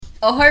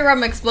Ahoy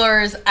Rum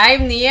Explorers,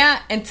 I'm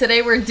Nia, and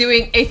today we're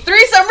doing a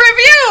threesome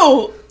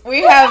review!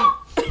 We have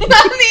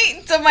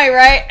Nani to my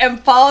right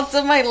and Paul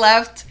to my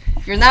left.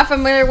 If you're not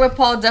familiar with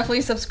Paul,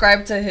 definitely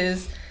subscribe to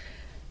his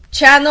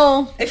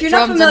channel. If you're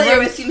not familiar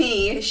with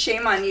me,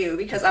 shame on you,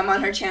 because I'm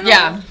on her channel.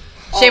 Yeah,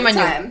 shame on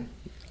you.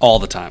 All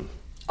the time.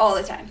 All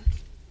the time.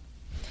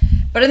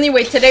 But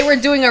anyway, today we're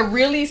doing a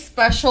really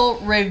special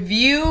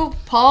review.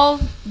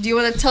 Paul, do you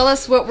want to tell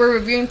us what we're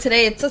reviewing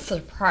today? It's a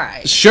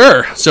surprise.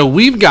 Sure. So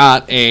we've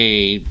got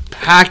a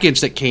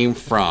package that came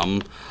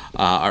from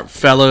our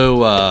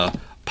fellow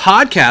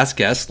podcast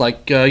guests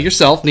like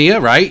yourself, Nia,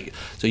 right?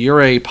 So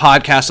you're a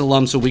podcast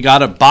alum, so we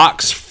got a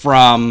box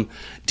from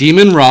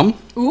Demon Rum.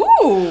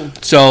 Ooh.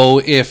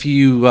 So if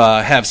you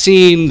have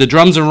seen the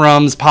Drums and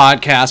Rums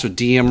podcast with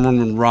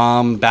Demon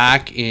Rum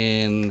back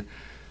in...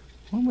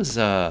 What was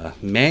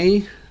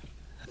May?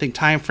 I think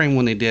time frame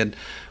when they did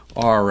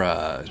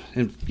our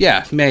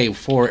May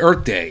for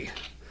Earth Day.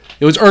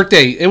 It was Earth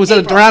Day. It was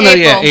around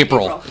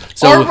April.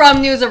 So, or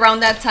Rum News around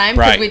that time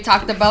because we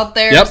talked about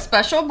their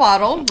special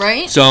bottle,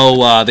 right?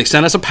 So they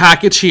sent us a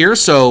package here.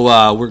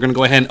 So we're gonna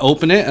go ahead and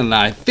open it, and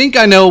I think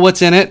I know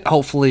what's in it.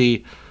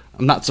 Hopefully,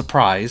 I'm not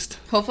surprised.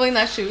 Hopefully,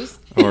 not shoes.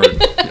 Or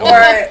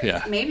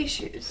maybe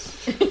shoes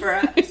for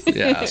us.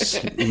 Yes.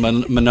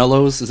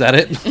 Manolos, is that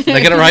it? Did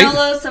I get it right?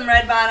 Manolos, some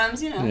red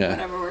bottoms,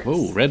 whatever works.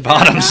 Oh, red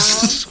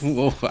bottoms.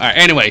 All right,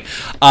 anyway,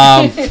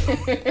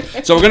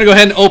 so we're going to go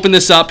ahead and open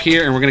this up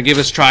here, and we're going to give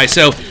this a try.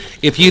 So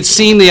if you'd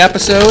seen the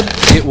episode,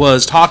 it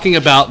was talking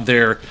about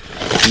their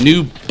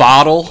new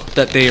bottle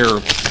that they are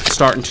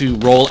starting to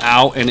roll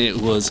out, and it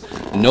was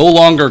no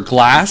longer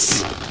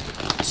glass.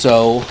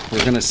 So we're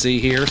going to see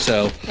here.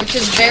 Which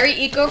is very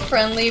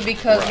eco-friendly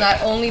because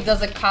not only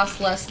does it cost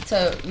less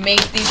to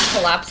make these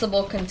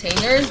collapsible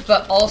containers,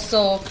 but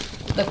also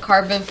the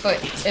carbon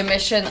foot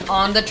emission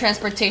on the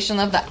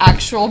transportation of the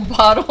actual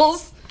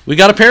bottles. We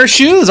got a pair of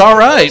shoes. All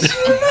right.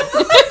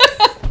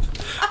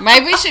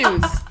 Might be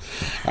shoes.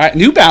 All right,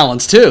 New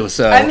Balance too.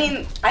 So I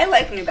mean, I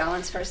like New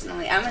Balance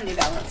personally. I'm a New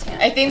Balance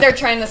fan. I think they're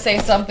trying to say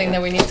something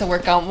that we need to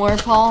work out more,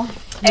 Paul.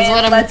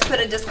 And let's put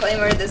a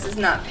disclaimer, this is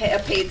not a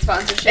paid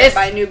sponsorship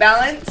by New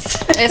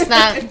Balance. It's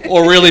not.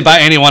 Or really by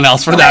anyone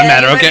else for that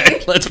matter,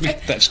 okay? Let's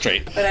get that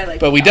straight.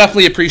 But we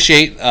definitely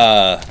appreciate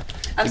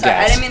I'm sorry,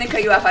 I didn't mean to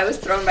cut you off. I was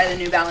thrown by the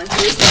New Balance.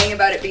 You were saying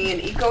about it being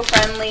an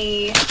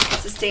eco-friendly,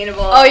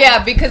 sustainable Oh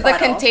yeah, because bottle.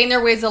 The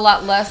container weighs a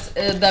lot less.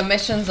 The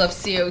emissions of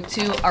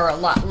CO2 are a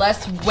lot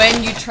less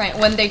when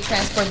they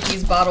transport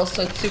these bottles,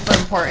 so it's super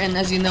important.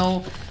 As you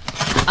know,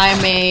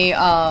 I'm a...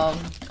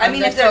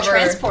 if they're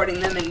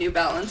transporting them in New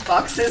Balance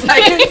boxes, I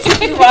can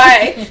see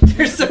why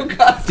they're so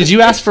costly. Did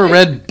you ask for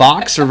red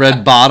box or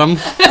red bottom?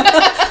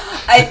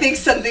 I think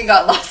something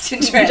got lost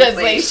in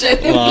translation.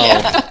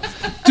 Wow.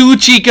 Two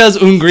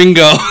chicas, un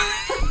gringo.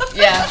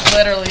 Yeah,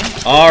 literally.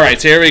 All right,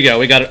 so here we go.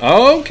 We got it.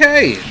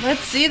 Okay.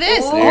 Let's see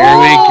this. There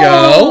we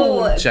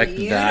go. Check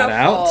that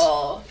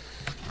out.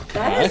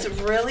 That is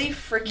really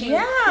freaking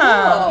cool.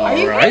 Are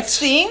you guys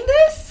seeing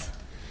this?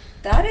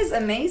 That is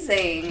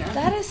amazing.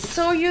 That is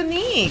so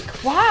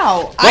unique.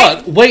 Wow.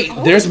 But wait,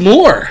 there's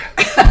more.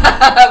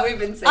 We've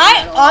been saying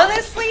I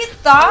honestly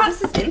thought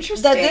this is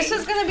interesting. that this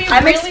was going to be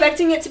I'm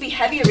expecting it to be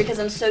heavier because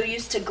I'm so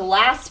used to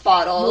glass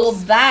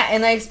bottles. Well,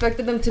 and I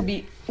expected them to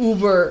be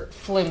uber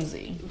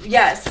flimsy.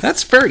 Yes.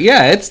 That's fair.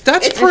 Yeah,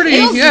 that's pretty.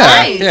 Feels yeah,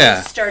 nice. yeah.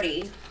 It's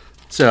sturdy.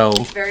 So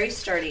it's very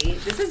sturdy.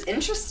 This is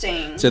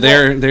interesting. So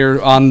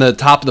they're on the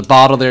top of the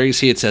bottle there. You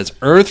see it says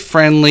Earth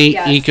Friendly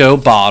Eco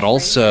Bottle.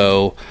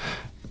 So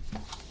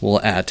we'll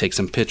take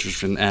some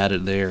pictures and add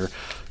it there.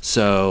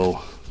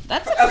 So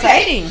that's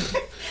exciting.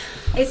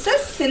 It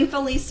says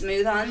Sinfully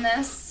Smooth on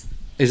this.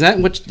 Is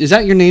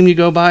that your name you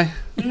go by?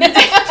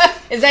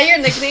 Is that your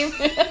nickname?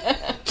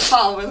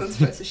 Paul wasn't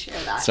supposed to share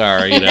that.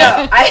 Sorry,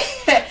 No,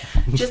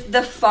 just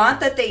the font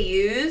that they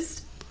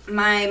used,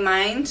 my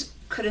mind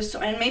could have,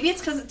 and maybe it's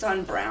because it's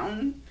on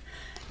brown.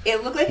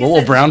 It looked like what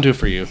will brown do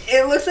for you?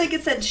 It looks like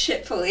it said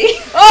shitfully.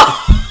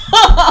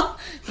 Oh!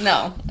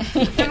 No.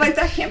 I'm like,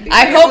 that can't be.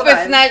 I hope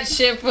it's not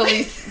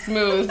shitfully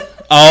smooth.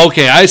 Oh,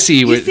 okay, I see.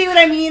 You see what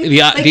I mean?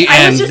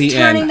 I was just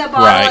turning the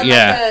bottle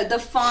and the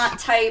font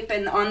type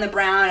and on the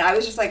brown. I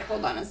was just like,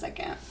 hold on a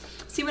second.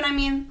 See what I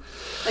mean?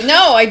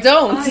 No, I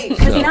don't.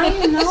 Because now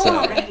you know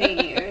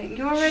already.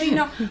 You already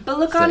know. But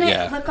look on it.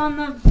 Yeah. Look on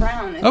the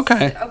brown.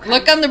 Okay.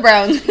 Look on the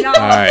brown. All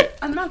right.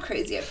 I'm not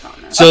crazy, I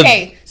promise.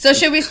 So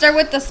should we start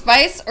with the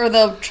spice or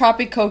the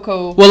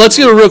Tropicoco? Well, let's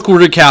get a real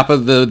quick recap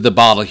of the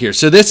bottle here.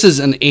 So this is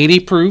an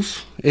 80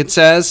 proof. It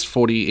says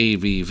 40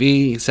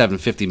 ABV,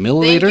 750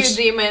 milliliters. Thank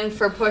you, Demon,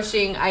 for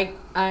pushing.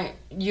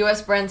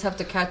 U.S. brands have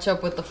to catch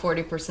up with the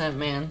 40%,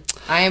 man.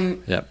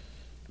 Yep.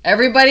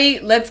 Everybody,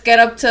 let's get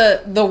up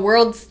to the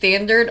world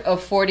standard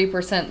of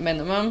 40%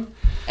 minimum.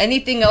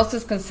 Anything else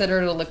is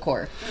considered a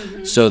liqueur.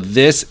 Mm-hmm. So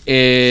this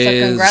is...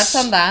 So congrats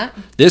on that.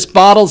 This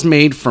bottle's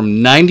made from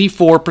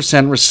 94%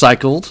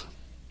 recycled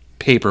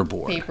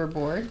paperboard.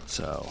 Paperboard.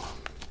 So...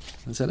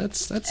 So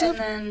that's And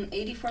then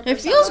 84%.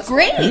 It feels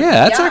great.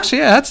 Yeah, that's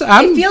actually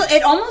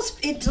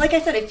It like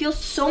I said, it feels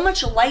so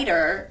much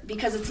lighter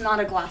because it's not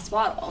a glass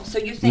bottle. So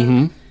you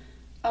think,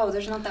 oh,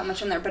 there's not that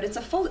much in there, but it's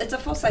a full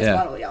size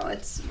bottle, y'all.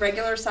 It's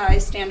regular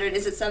size, standard.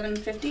 Is it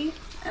 750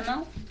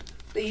 ml?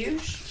 The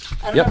huge?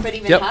 I don't know if it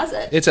even has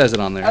it. It says it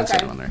on there. Okay. It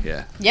says it on there.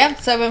 Yeah. Yep,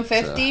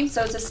 750.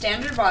 So it's a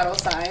standard bottle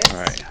size. All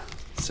right.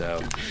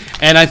 So,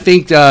 and I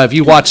think if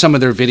you watch some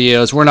of their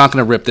videos, we're not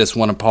going to rip this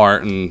one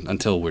apart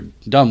until we're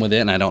done with it.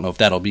 And I don't know if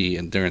that'll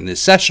be during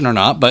this session or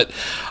not, but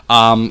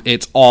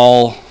it's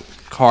all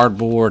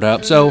cardboard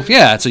up. So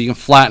yeah, so you can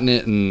flatten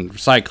it and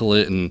recycle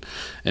it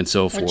and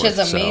so forth. Which is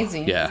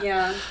amazing. So, yeah.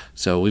 Yeah.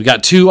 So we've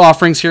got 2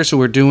 offerings here. So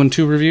we're doing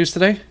 2 reviews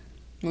today.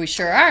 We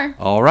sure are.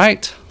 All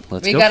right.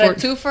 Let's We go got for a it.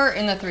 twofer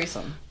and a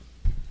threesome.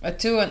 A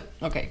 2 and...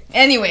 Okay.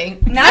 Anyway.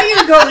 Now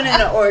you're going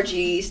into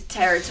orgy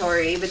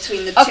territory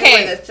between the 2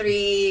 and the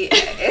 3.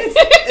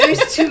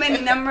 There's too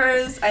many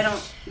numbers.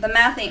 The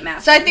math ain't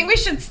math. So I think we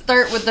should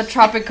start with the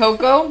Tropic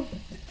Cocoa.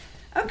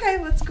 Okay,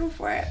 let's go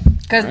for it.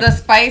 Because the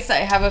spice, I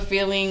have a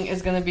feeling,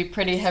 is going to be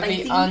pretty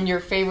heavy Spicy? on your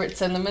favorite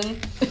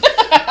cinnamon.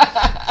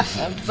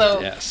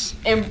 So, Yes.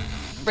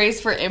 brace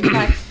for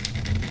impact.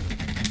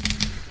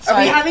 Are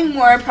we having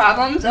more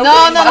problems?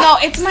 No.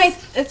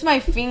 It's my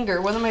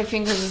finger. One of my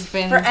fingers has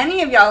been... For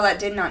any of y'all that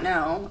did not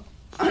know,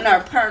 on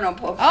our parental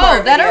Oh,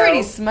 that video,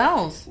 already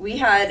smells. we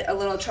had a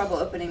little trouble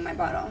opening my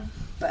bottle,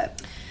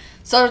 but...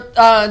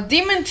 So,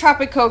 Demon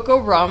Tropic Cocoa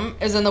Rum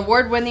is an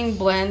award-winning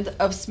blend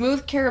of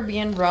smooth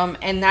Caribbean rum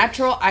and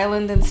natural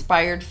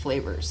island-inspired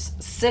flavors.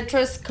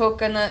 Citrus,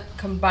 coconut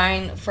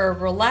combine for a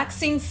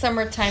relaxing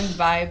summertime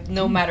vibe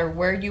no matter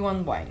where you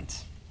unwind.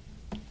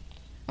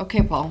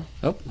 Okay, Paul.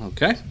 Oh,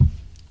 okay.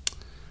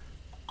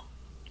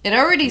 It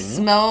already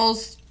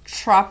smells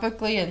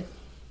tropically and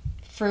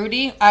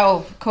fruity.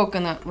 Oh,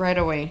 coconut right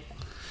away.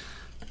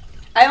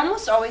 I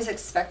almost always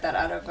expect that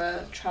out of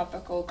a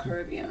tropical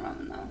Caribbean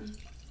rum, though.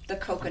 The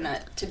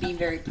coconut to be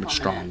very prominent.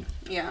 Strong.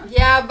 Yeah.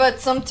 Yeah, but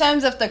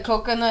sometimes if the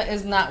coconut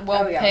is not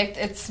well picked,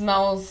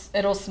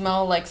 it'll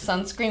smell like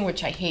sunscreen,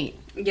 which I hate.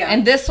 Yeah.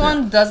 And this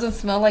one doesn't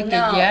smell like it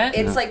yet.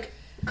 It's like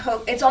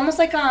it's almost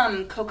like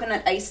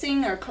coconut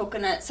icing or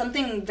coconut,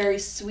 something very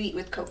sweet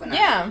with coconut.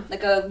 Yeah.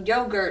 Like a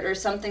yogurt or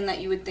something that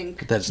you would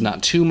think. That's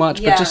not too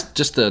much, but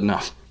just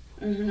enough.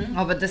 Mm-hmm.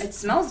 Oh, but this... It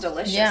smells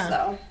delicious,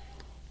 though.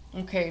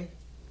 Okay.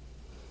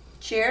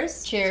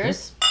 Cheers.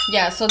 Cheers.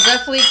 Yeah, so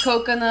definitely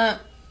coconut,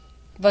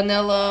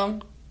 vanilla.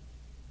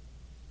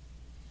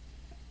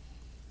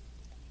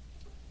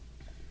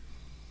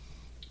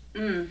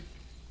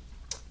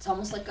 It's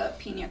almost like a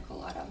pina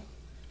colada.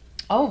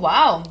 Oh,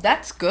 wow.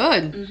 That's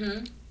good.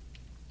 Mm-hmm.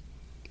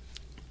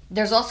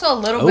 There's also a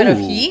little bit of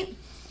heat.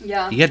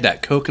 Yeah. You had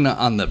that coconut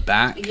on the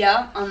back.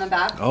 Yeah, on the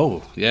back.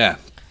 Oh, yeah.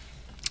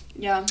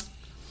 Yeah.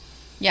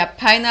 Yeah,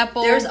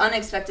 pineapple. There's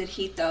unexpected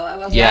heat, though. I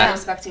wasn't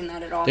expecting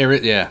that at all.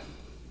 Yeah.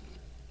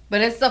 But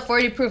it's the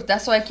 40 proof.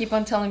 That's why I keep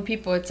on telling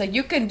people. It's like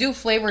you can do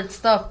flavored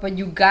stuff, but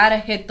you gotta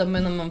hit the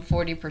minimum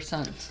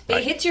 40%.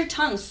 It hits your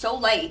tongue so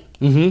light.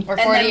 Mm-hmm. Or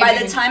And then by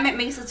the time it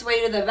makes its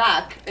way to the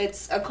back,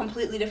 it's a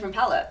completely different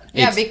palate.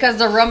 Yeah, because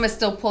the rum is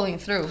still pulling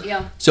through.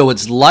 Yeah. So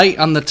it's light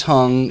on the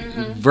tongue.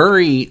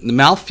 The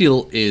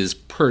mouthfeel is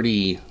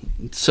pretty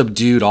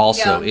subdued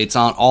also. Yeah. It's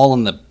all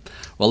in the...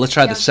 Well, let's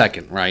try the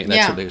second, right?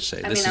 That's what they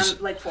say. I mean, I'm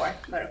like 4,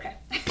 but okay.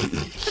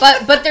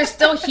 But there's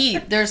still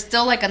heat. There's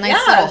still like a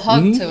nice little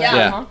hug to it.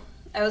 Yeah. Huh?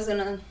 I was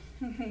gonna...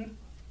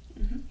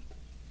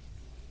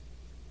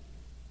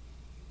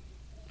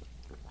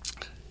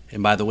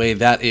 And by the way,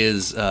 that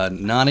is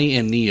Nani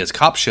and Nia's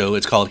cop show.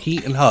 It's called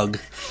Heat and Hug.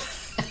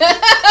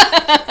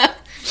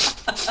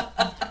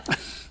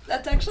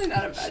 That's actually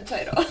not a bad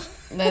title.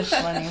 That's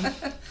funny.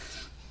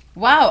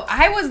 Wow,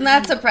 I was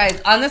not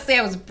surprised. Honestly,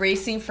 I was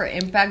bracing for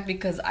impact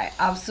because I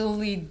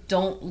absolutely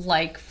don't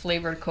like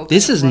flavored coconut.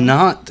 This is rum.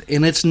 not,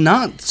 and it's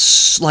not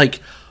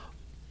like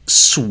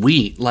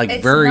sweet, like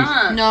It's very.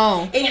 not.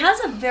 No. It has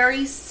a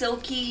very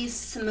silky,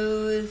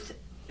 smooth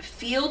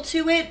feel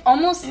to it.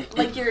 Almost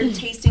like you're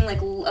tasting like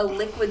a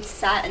liquid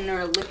satin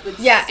or a liquid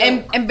Yeah,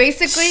 silk. and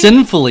basically...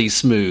 Sinfully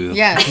smooth.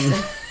 Yes.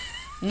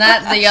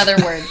 Not the other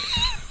word.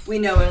 We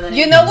know where the name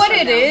You know comes what from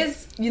it now. is?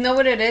 You know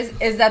what it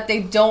is that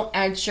they don't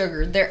add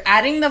sugar. They're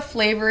adding the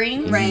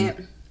flavoring Right.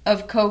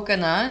 of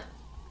coconut.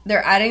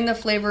 They're adding the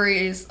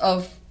flavors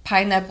of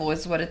pineapple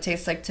is what it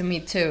tastes like to me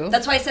too.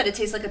 That's why I said it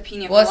tastes like a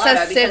pina Well, it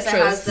colada says because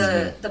citrus. it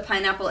has the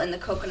pineapple and the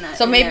coconut.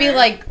 So in maybe there.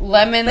 like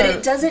lemon But or...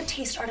 it doesn't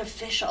taste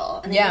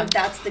artificial. And I Yeah. think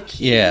that's the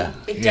key. Yeah.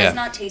 It does Yeah.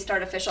 not taste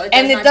artificial.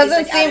 and it not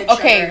doesn't taste like seem... added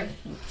Okay, sugar.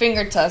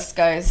 finger test,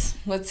 guys.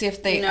 Let's see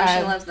if they You know she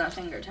add... loves that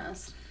finger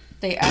test.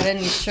 They add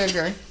any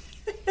sugar.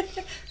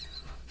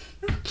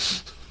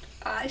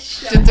 Ah,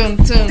 shut Dun,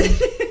 dun, dun.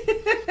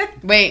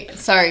 Wait,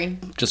 sorry.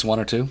 Just 1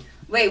 or 2.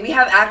 Wait, we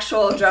have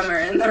actual drummer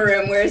in the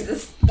room. Where's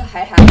the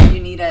hi-hat? You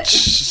need it.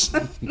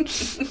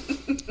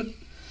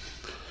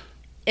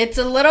 It's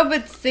a little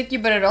bit sticky,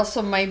 but it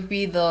also might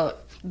be the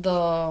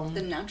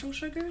The natural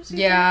sugars?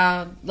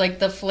 Yeah, like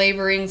the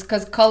flavorings,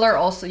 because color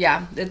also,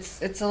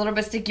 it's a little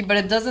bit sticky, but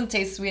it doesn't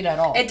taste sweet at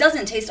all. It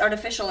doesn't taste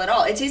artificial at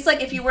all. It tastes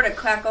like if you were to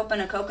crack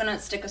open a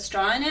coconut, stick a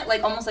straw in it,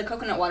 like almost like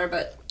coconut water,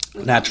 but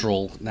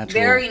Natural.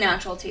 Very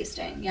natural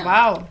tasting. Yeah.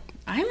 Wow,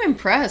 I'm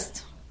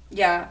impressed.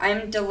 Yeah,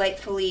 I'm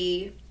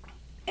delightfully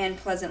and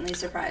pleasantly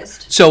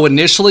surprised. So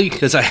initially,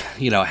 because I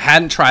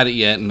hadn't tried it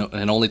yet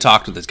and only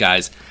talked with these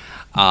guys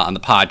on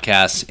the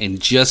podcast, and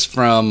just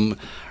from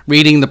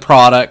reading the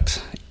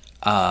product,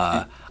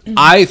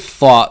 I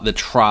thought the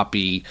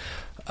Tropi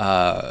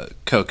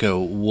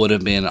cocoa would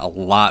have been a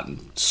lot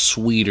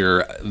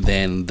sweeter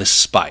than the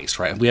spice,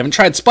 right? We haven't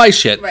tried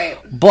spice yet, right?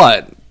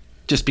 But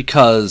just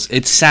because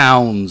it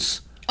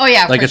sounds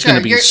like it's going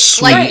to be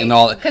sweet and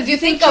all. Because you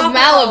think of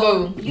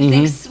Malibu. You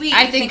think sweet.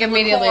 I think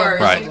immediately. Liqueurs,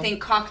 right. You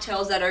think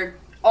cocktails that are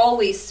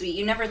always sweet.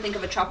 You never think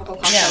of a tropical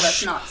cocktail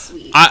that's not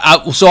sweet.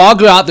 So I'll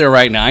go out there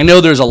right now. I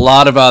know there's a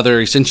lot of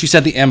other, since you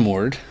said the M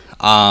word,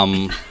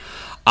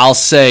 I'll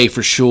say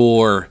for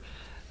sure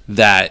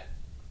that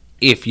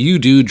if you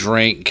do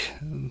drink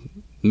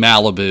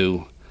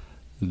Malibu,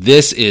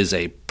 this is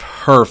a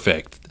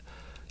perfect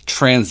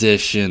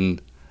transition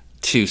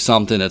to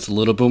something that's a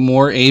little bit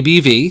more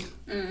ABV.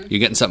 You're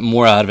getting something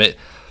more out of it,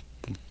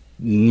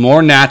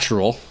 more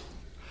natural.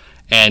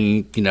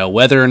 And,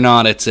 whether or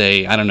not it's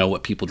I don't know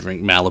what people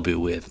drink Malibu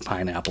with,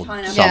 pineapple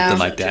something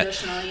like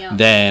that,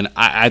 then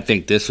I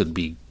think this would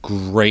be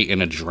great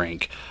in a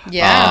drink.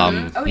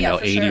 Yeah. For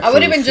sure. I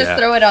would even just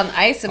throw it on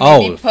ice and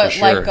maybe put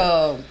like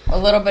a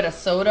little bit of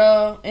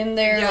soda in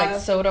there, like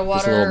soda water.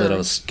 Just a little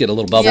bit get a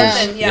little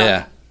bubbles.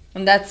 Yeah.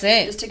 And that's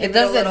it. Just to give it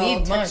doesn't a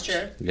need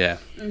texture. much. Yeah,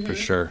 for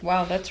sure.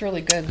 Wow, that's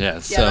really good. Yeah,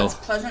 that's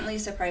pleasantly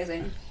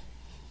surprising.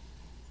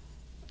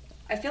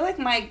 I feel like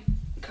my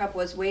cup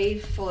was way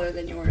fuller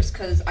than yours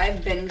because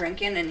I've been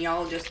drinking and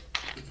y'all just...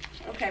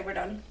 Okay, we're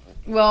done.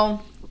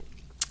 Well,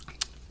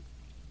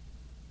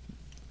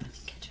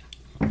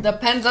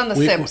 depends on the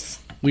sips.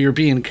 We are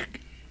being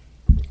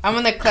I'm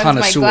going to cleanse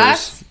my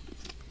glass.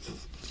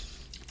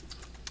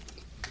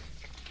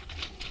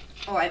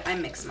 Oh, I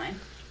mixed mine.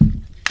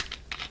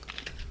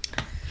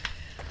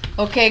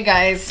 Okay,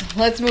 guys,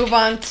 let's move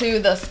on to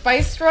the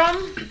spiced rum.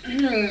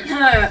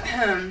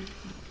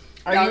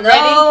 Are you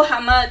ready? How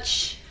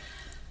much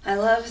I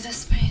love the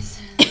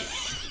spices.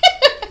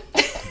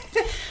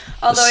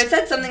 Although it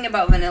said something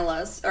about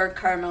vanillas or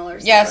caramel or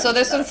something. Yeah, so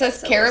this one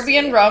says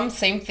Caribbean rum,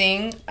 same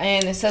thing.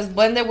 And it says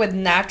blended with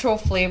natural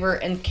flavor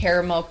and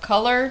caramel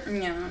color.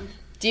 Yeah.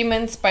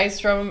 Demon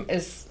Spice Rum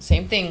is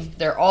same thing.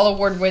 They're all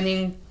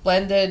award-winning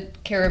blended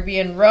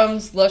Caribbean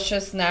rums,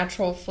 luscious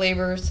natural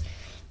flavors.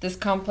 This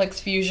complex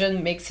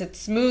fusion makes it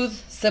smooth,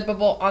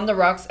 sippable on the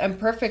rocks, and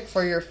perfect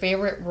for your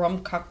favorite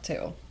rum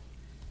cocktail.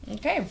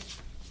 Okay.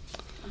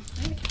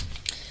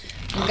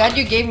 I'm glad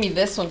you gave me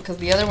this one because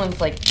the other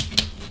one's like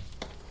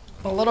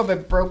a little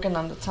bit broken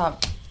on the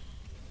top.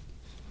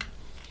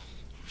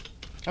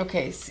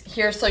 Okay,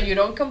 here, so you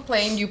don't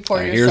complain, you pour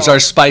yourself. Here's our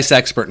spice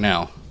expert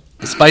now.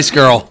 The Spice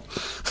Girl.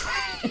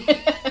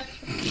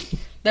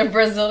 The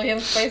Brazilian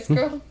Spice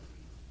Girl.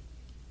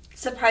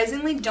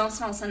 Surprisingly, don't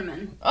smell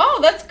cinnamon. Oh,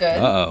 that's good.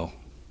 Uh-oh.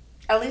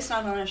 At least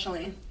not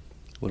initially.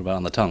 What about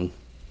on the tongue?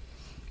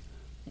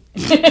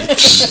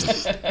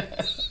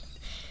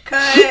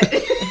 Cut.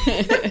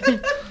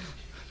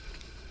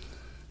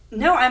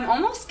 No, I'm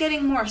almost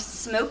getting more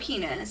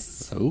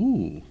smokiness.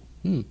 Ooh.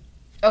 Okay.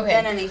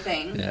 Than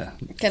anything. Yeah.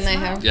 Can I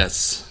have?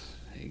 Yes.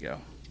 There you go.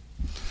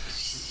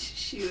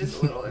 She was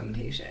a little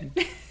impatient.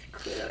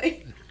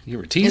 Clearly. You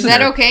were teasing Is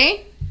that her.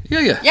 okay?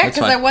 Yeah. Yeah,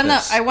 because I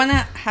wanna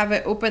have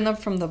it open up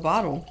from the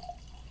bottle.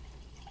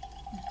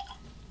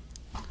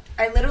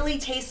 I literally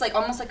taste like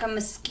almost like a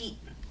mesquite.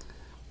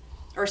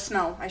 Or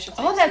smell, I should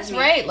say. Oh, that's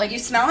right. Like you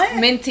smell it?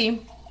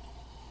 Minty.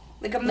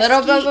 Like a mesquite.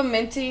 Little bit of a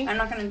minty. I'm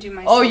not gonna do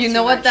my. Oh, you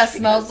know what that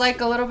smells like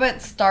a little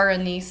bit? Star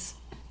anise.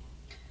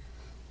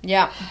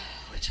 Yeah.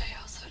 Which I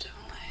also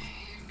don't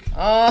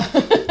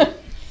like.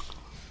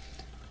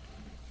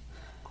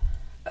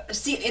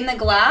 See, in the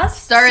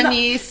glass, Star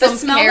anise, some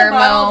smell caramel.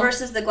 the bottle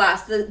versus the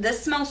glass.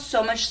 This smells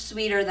so much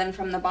sweeter than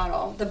from the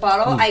bottle. The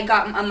bottle, I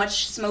got a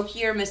much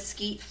smokier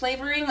mesquite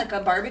flavoring, like a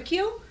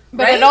barbecue.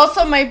 But right? it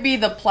also might be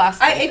the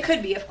plastic. It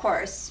could be, of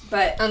course,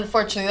 but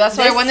unfortunately, that's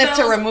why I wanted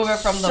to remove it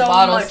from the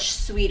bottle. So much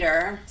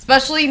sweeter.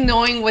 Especially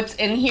knowing what's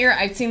in here.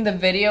 I've seen the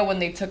video when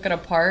they took it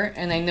apart,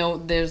 and I know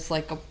there's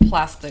like a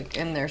plastic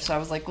in there. So I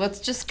was like, let's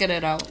just get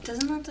it out.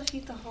 Doesn't that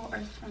defeat the whole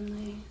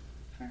earth-friendly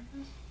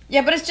purpose?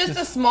 Yeah, but it's just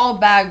a small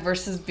bag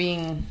versus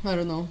being, I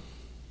don't know.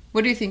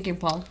 What are you thinking,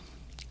 Paul?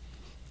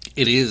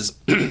 It is.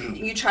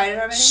 You tried it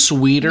already?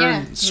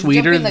 Yeah,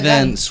 sweeter than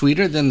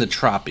the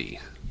Tropi.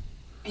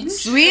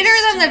 Sweeter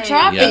than the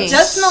Tropi. Yes. It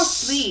does smell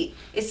sweet.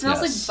 It smells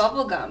like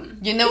bubble gum.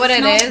 You know what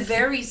it is?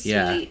 Very sweet.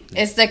 Yeah.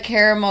 It's the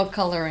caramel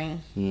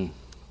coloring.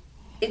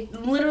 It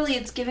literally,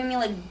 it's giving me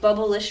like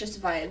bubblicious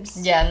vibes.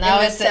 Yeah,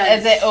 now is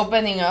it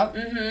opening up?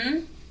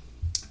 Mm-hmm.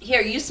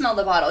 Here, you smell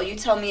the bottle. You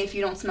tell me if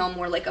you don't smell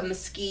more like a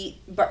mesquite.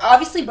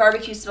 Obviously,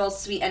 barbecue smells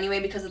sweet anyway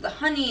because of the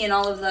honey and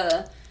all of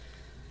the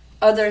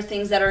other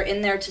things that are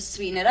in there to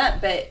sweeten it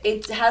up, but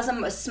it has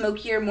a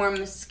smokier, more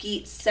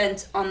mesquite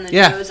scent on the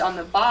nose on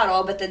the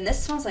bottle, but then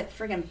this smells like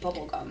friggin'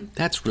 bubblegum.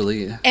 That's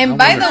really... And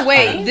by the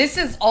way, this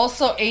is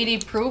also 80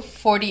 proof,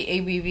 40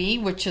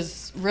 ABV, which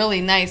is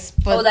really nice.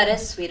 But that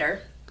is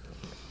sweeter.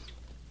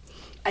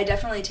 I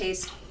definitely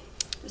taste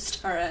the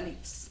star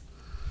anise.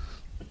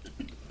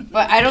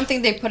 But I don't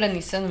think they put any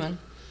cinnamon.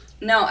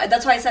 No,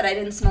 that's why I said I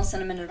didn't smell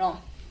cinnamon at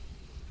all.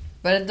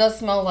 But it does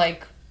smell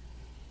like...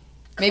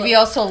 Maybe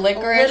also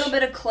licorice. A little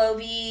bit of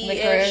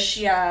clovey-ish,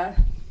 yeah.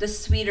 The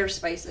sweeter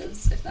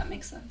spices, if that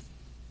makes sense.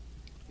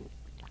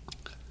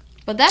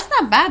 But that's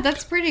not bad.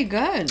 That's pretty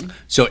good.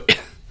 So,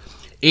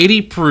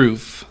 80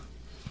 proof,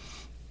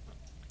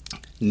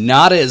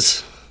 not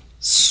as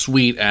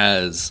sweet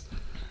as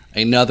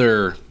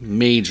another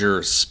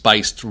major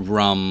spiced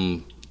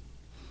rum.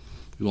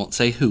 We won't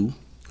say who,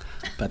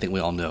 but I think we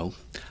all know.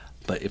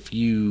 But if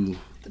you...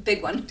 The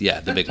big one.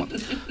 Yeah, the big one.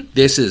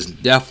 This is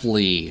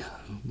definitely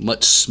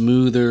much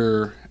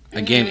smoother,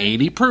 again,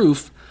 80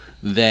 proof,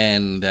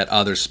 than that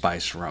other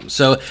spiced rum.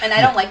 So, and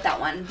I don't like that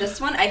one.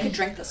 This one, I could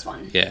drink this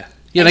one. Yeah.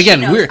 Yeah, and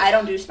again, I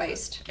don't do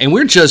spiced. And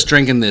we're just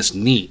drinking this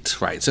neat,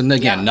 right? So,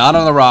 again, not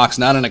on the rocks,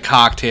 not in a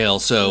cocktail.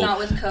 So not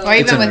with Coke. Or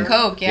even with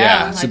Coke,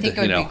 I think it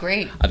would be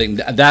great. I think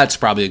that's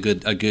probably a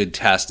good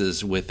test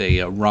is with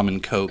a rum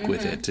and Coke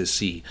with it to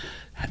see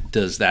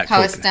does that how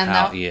Coke, it stand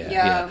out.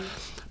 Yeah.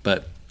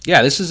 But,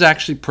 yeah, this is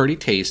actually pretty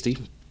tasty.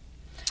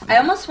 I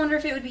almost wonder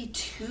if it would be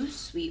too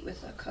sweet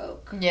with a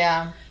Coke.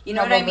 Yeah. You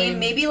know what I mean?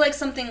 Maybe like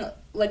something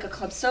like a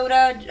club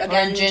soda.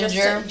 Again, or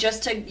ginger.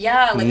 Just to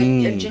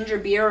a ginger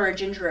beer or a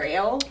ginger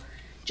ale.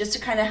 Just to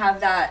kind of have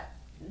that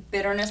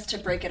bitterness to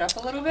break it up a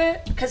little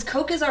bit. Because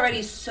Coke is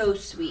already so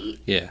sweet.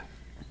 Yeah.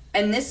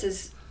 And this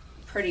is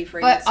pretty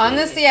freaking But sweet.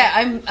 honestly,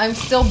 I'm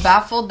still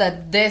baffled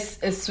that this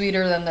is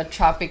sweeter than the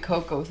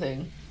Tropicoco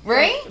thing.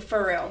 Right?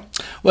 For real.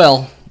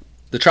 Well,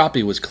 the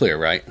Tropi was clear,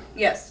 right?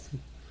 Yes.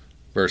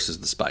 Versus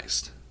the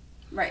spiced.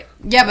 Right.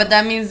 Yeah, but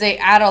that means they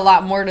add a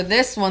lot more to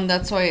this one.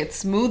 That's why it's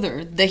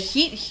smoother. The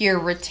heat here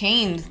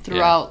retained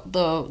throughout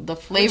the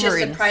flavorings. Which is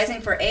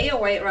surprising for A,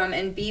 white rum,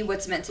 and B,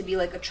 what's meant to be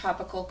like a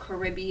tropical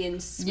Caribbean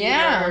sweeter.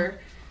 Yeah.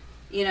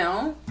 You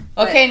know?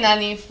 Okay,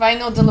 Nani,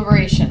 final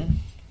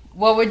deliberation.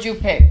 What would you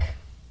pick?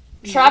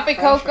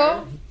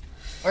 Tropicoco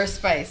or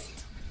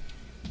spiced?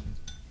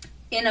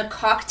 In a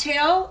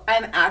cocktail,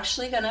 I'm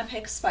actually going to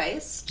pick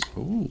spiced.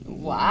 Ooh.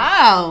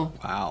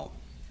 Wow.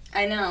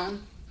 I know.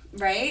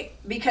 Right?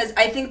 Because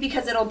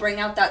it'll bring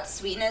out that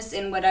sweetness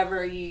in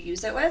whatever you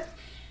use it with.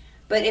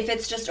 But if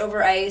it's just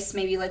over ice,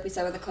 maybe like we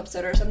said with a club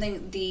soda or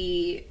something,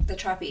 the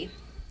Tropi.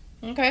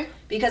 Okay.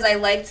 Because I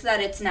liked that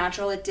it's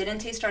natural. It didn't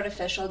taste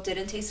artificial.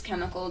 Didn't taste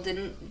chemical.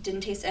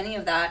 Didn't taste any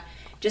of that.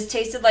 Just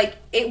tasted like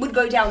it would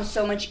go down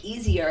so much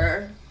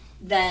easier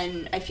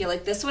than I feel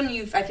like this one.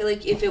 I feel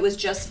like if it was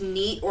just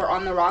neat or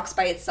on the rocks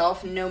by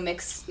itself, no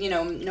mixed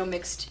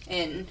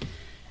in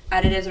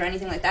additives or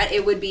anything like that,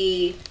 it would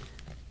be.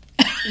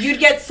 You'd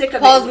get sick of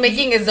it. Paul's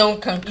making his own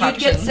concoction. You'd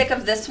get sick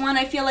of this one,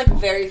 I feel like,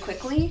 very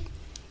quickly.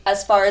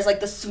 As far as, like,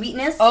 the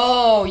sweetness.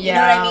 Oh, yeah. You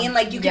know what I mean?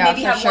 Like, you can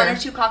maybe have one or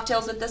two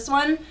cocktails with this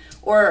one.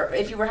 Or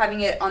if you were having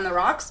it on the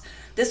rocks.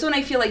 This one,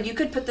 I feel like you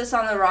could put this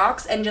on the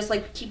rocks and just,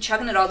 like, keep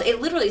chugging it all day.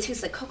 It literally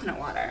tastes like coconut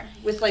water.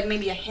 With, like,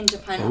 maybe a hint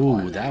of pineapple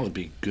in there. That would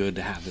be good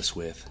to have this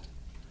with.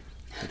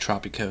 The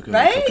Tropicoco.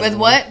 Right? With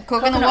what?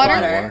 Coconut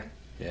water?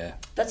 Yeah.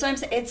 That's what I'm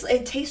saying.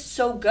 It tastes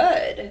so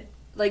good.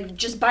 Like,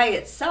 just by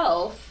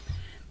itself.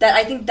 That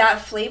I think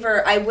that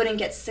flavor, I wouldn't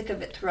get sick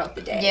of it throughout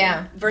the day.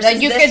 Yeah. Versus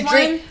that you this could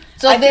drink.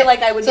 So I feel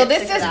like I would get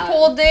sick of that. So this is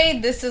pool day.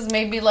 This is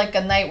maybe like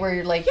a night where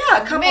you're like...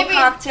 Yeah, a couple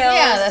cocktails.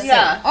 Yeah,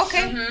 that's it.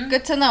 Okay,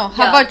 good to know.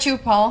 How about you,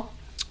 Paul?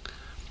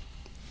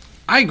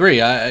 I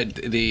agree.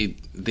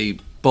 They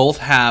both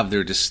have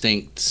their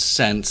distinct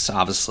scents,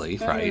 obviously,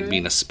 right?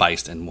 Being a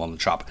spiced and one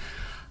trop.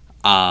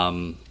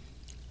 On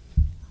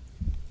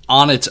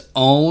its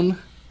own...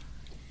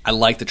 I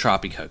like the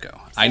Tropicoco.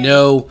 I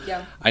know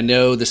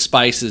the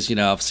spices,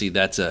 obviously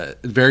that's a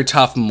very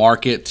tough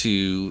market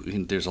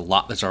there's a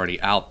lot that's already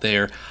out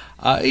there.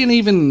 And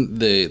even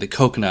the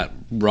coconut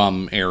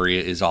rum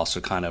area is also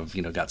kind of,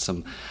 got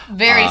some...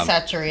 Very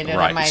saturated,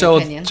 right. in my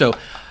opinion. So,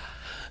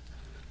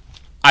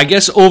 I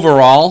guess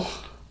overall,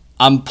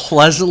 I'm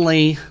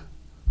pleasantly,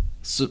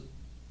 I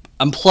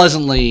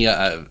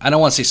don't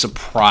want to say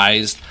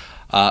surprised.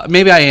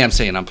 Maybe I am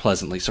saying I'm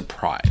pleasantly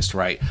surprised,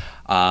 right?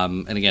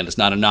 And again, it's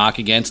not a knock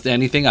against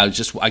anything. I was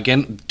just,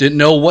 again, didn't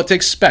know what to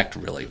expect,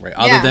 really, right?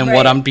 Other than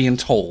what I'm being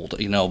told,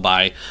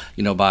 by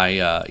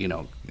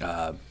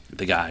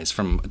the guys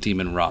from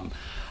Demon Rum.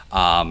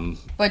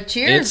 But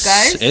cheers,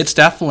 guys! It's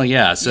definitely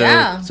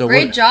So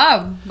great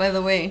job, by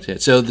the way.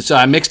 So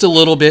I mixed a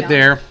little bit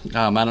there.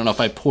 I don't know if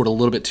I poured a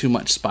little bit too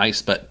much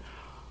spice, but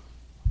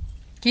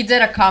he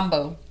did a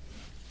combo.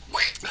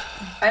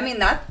 I mean,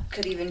 that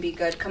could even be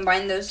good.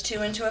 Combine those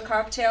two into a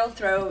cocktail.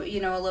 Throw,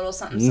 a little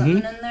something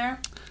in there.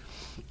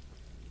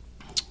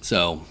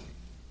 So,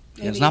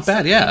 it's not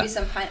bad, Maybe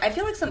some I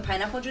feel like some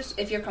pineapple juice,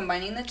 if you're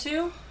combining the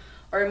two.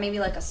 Or maybe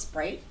like a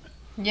Sprite.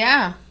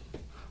 Yeah.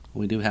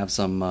 We do have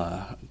some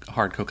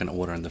hard coconut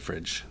water in the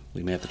fridge.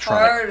 We may have to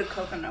try hard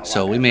coconut water.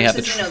 So we may have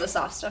to the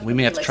soft stuff. we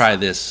may have to try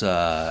this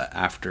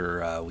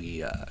after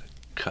we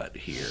cut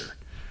here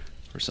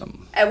for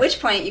some. At which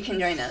point you can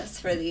join us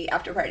for the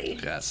after party.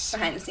 Yes.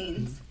 Behind the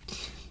scenes.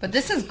 But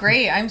this is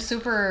great. I'm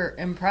super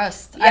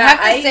impressed. Yeah, I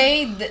have to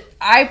say that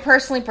I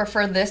personally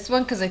prefer this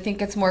one because I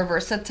think it's more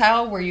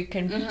versatile, where you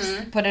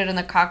can put it in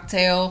a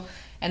cocktail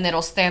and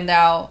it'll stand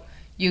out.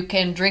 You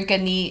can drink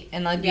it neat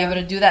and I'll be able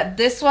to do that.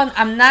 This one,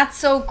 I'm not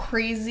so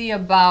crazy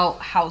about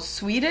how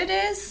sweet it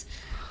is.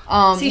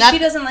 See, she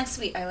doesn't like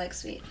sweet. I like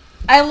sweet.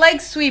 I like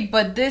sweet,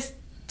 but this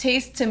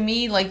tastes to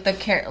me like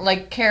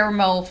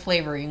caramel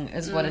flavoring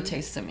is what it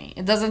tastes to me.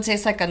 It doesn't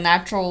taste like a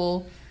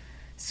natural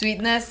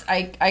sweetness.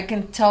 I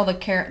can tell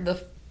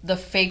the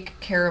fake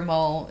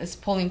caramel is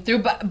pulling through,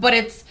 but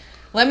it's,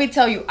 let me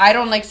tell you, I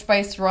don't like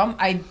spiced rum.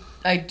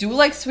 I do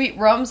like sweet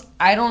rums.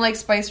 I don't like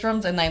spiced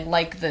rums, and I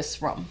like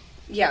this rum.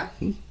 Yeah.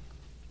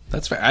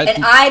 That's fair.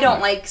 And I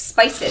don't like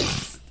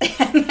spices.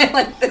 And I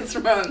like this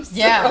rum.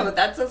 So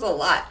that says a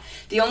lot.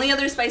 The only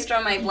other spiced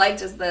rum I've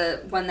liked is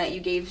the one that you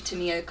gave to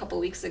me a couple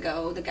weeks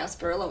ago, the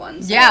Gasparilla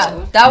one. So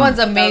that one's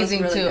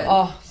amazing really too. Good.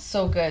 Oh,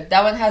 so good.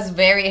 That one has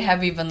very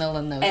heavy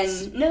vanilla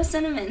notes. And no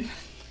cinnamon.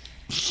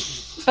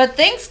 But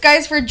thanks,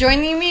 guys, for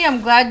joining me.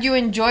 I'm glad you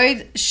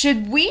enjoyed.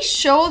 Should we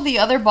show the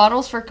other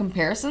bottles for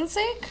comparison's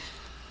sake?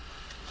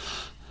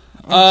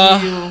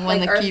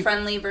 Like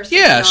earth-friendly versus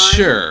non?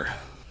 Sure.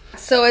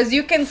 So as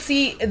you can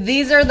see,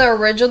 these are the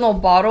original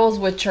bottles,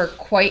 which are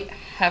quite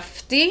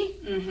hefty.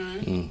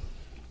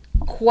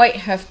 Quite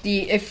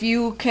hefty. If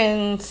you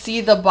can see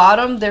the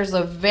bottom, there's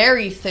a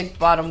very thick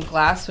bottom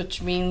glass,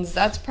 which means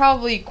that's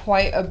probably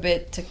quite a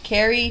bit to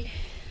carry.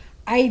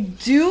 I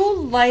do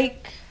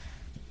like...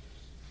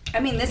 I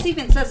mean, this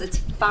even says it's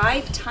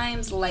 5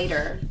 times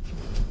lighter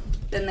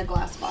than the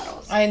glass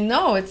bottles. I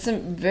know, it's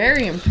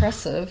very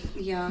impressive.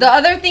 Yeah. The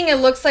other thing, it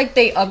looks like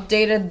they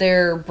updated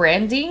their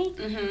branding,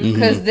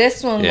 because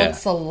this one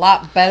looks a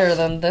lot better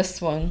than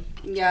this one.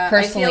 Yeah,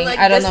 personally, I feel like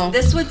I don't know.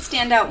 This would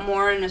stand out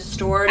more in a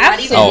store.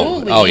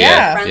 Absolutely, not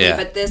even friendly, yeah.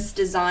 But this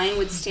design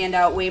would stand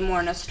out way more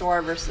in a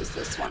store versus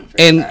this one.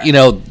 And you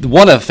know,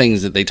 one of the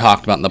things that they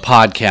talked about in the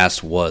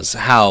podcast was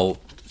how,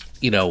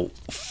 you know,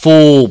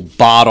 full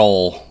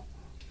bottle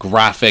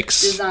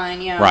graphics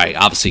design, right?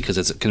 Obviously,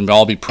 because it can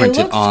all be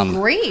printed on.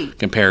 Great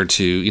compared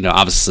to, you know,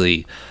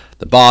 obviously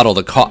the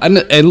bottle,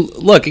 and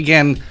look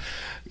again.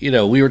 You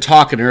know, we were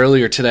talking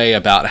earlier today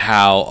about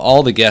how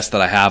all the guests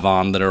that I have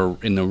on that are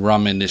in the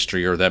rum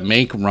industry or that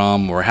make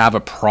rum or have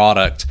a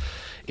product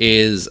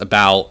is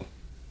about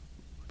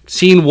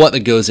seeing what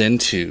it goes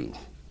into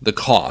the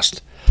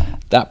cost.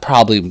 That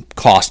probably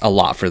cost a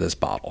lot for this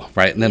bottle,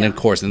 right? And then of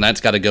course, and that's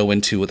got to go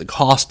into what the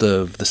cost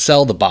of the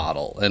sell the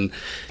bottle, and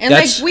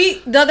that's,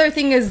 like the other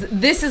thing is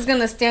this is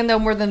gonna stand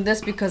out more than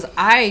this because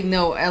I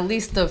know at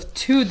least of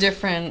 2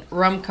 different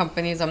rum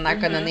companies. I'm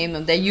not gonna name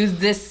them. They use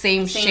this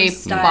same shaped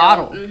style.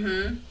 bottle.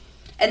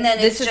 And then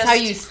this is how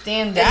you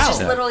stand out. It's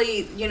just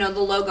literally, you know, the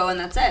logo and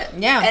that's it.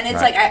 Yeah. And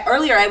it's like,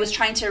 earlier I was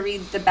trying to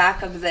read the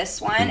back of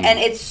this one, and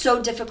it's so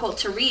difficult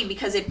to read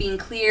because it being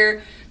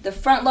clear, the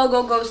front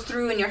logo goes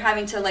through and you're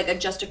having to like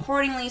adjust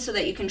accordingly so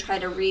that you can try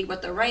to read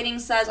what the writing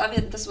says.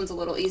 Obviously this one's a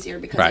little easier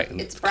because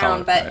it's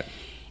brown, but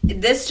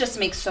this just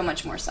makes so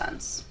much more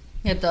sense.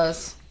 It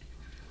does.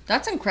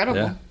 That's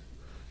incredible.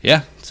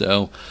 Yeah.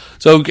 So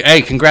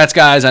hey, congrats,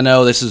 guys. I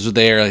know this is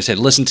there. Like I said,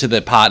 listen to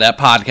that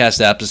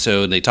podcast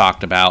episode. They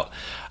talked about.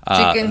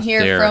 You can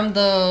hear from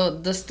the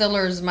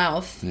distiller's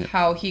mouth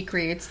how he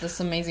creates this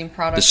amazing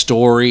product. The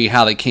story,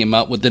 how they came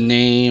up with the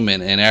name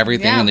and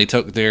everything, and they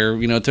took their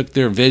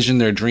vision,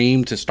 their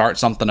dream to start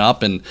something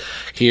up. And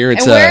here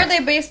it's. And where are they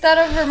based out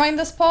of? Remind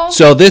us, Paul.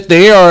 So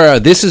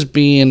this is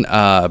being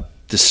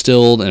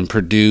distilled and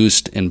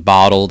produced and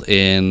bottled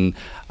in.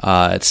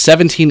 It's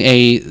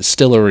 17A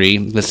Distillery.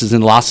 This is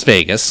in Las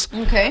Vegas.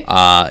 Okay.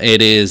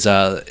 It is,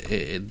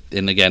 and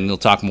again, we'll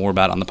talk more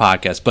about it on the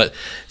podcast, but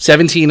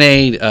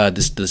 17A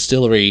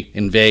Distillery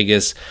in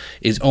Vegas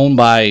is owned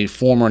by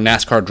former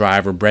NASCAR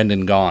driver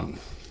Brendan Gaughan.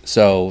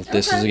 So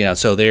this is,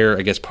 so they're,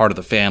 I guess, part of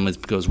the family.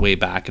 It goes way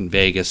back in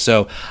Vegas.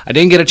 So I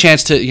didn't get a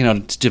chance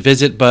to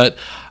visit, but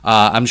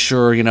I'm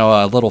sure,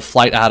 a little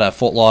flight out of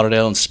Fort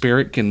Lauderdale and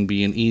Spirit can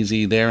be an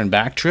easy there and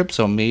back trip.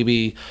 So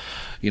maybe,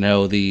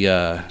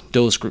 the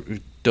Dos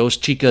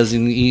Chicas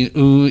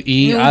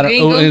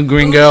in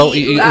Gringo.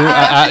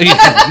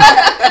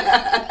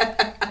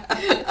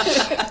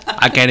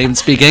 I can't even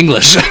speak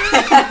English. We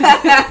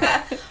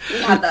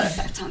have that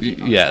effect on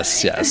people.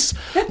 Yes.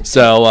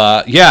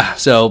 So,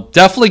 so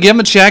definitely give them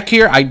a check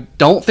here. I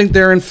don't think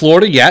they're in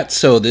Florida yet,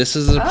 so this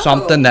is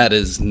something that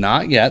is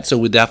not yet. So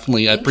we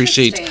definitely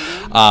appreciate,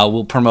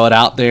 we'll promote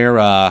out there,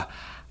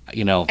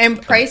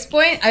 And price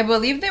point, I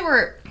believe they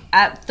were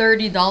at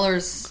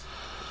 $30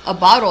 a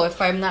bottle,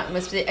 if I'm not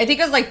mistaken. I think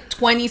it was like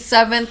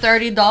 $27,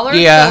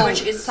 $30. Yeah. So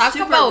which is talk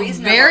super about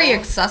reasonable. Very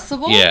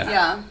accessible.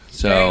 Yeah.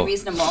 So, very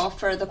reasonable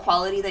for the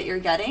quality that you're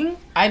getting.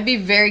 I'd be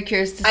very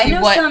curious to see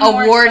what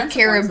Award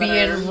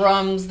Caribbean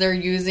rums they're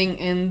using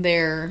in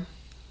their...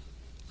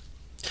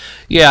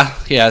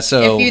 Yeah.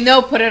 So if you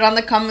know, put it on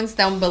the comments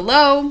down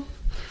below.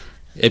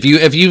 If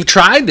you've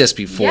tried this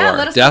before, let us know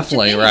what you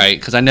definitely, think. right?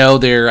 Because I know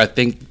I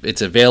think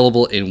it's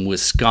available in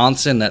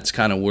Wisconsin. That's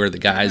kind of where the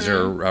guys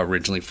are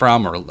originally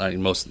from, or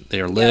most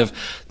they live.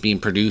 Being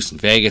produced in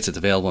Vegas, it's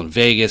available in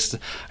Vegas. I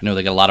know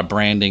they got a lot of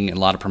branding and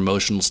a lot of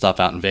promotional stuff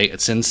out in Vegas.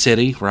 It's in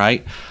City,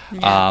 right?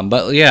 Yeah.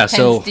 But yeah,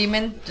 so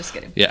Demon, just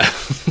kidding. yeah.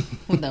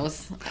 Who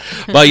knows?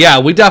 But yeah,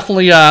 we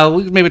definitely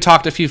we maybe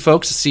talked to a few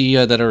folks to see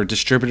that are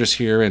distributors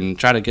here and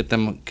try to get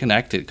them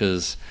connected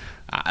because.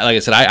 Like I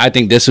said, I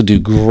think this would do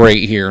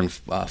great here in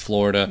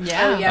Florida.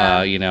 Yeah.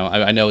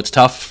 I know it's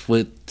tough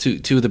with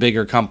two of the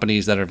bigger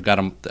companies that have got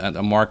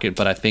a market,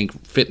 but I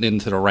think fitting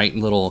into the right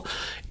little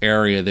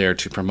area there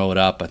to promote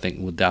up, I think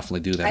would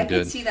definitely do them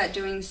good. I could see that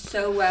doing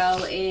so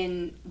well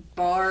in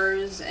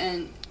bars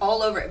and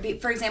all over.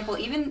 For example,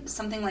 even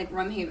something like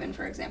Rum Haven,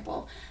 for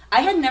example.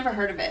 I had never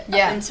heard of it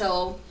up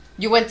until...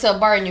 You went to a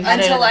bar and you had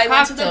until it in a I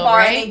went to cocktail, the bar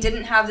right? and they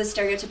didn't have the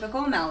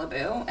stereotypical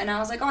Malibu, and I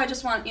was like, oh, I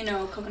just want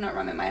coconut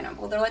rum in my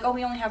pineapple. They're like, oh,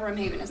 we only have Rum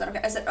Haven. Is that okay?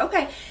 I said,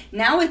 okay.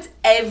 Now it's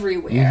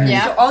everywhere. Mm-hmm.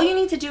 Yeah. So all you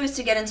need to do is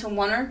to get into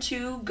one or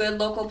two good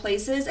local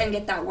places and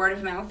get that word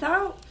of mouth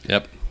out.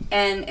 Yep.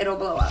 And it'll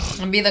blow up.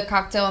 And be the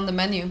cocktail on the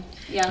menu.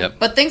 Yeah. Yep.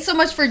 But thanks so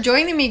much for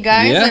joining me,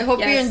 guys. Yeah. I hope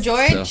you Yes.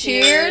 enjoyed. So-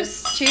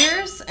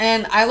 Cheers.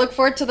 And I look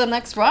forward to the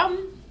next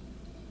rum.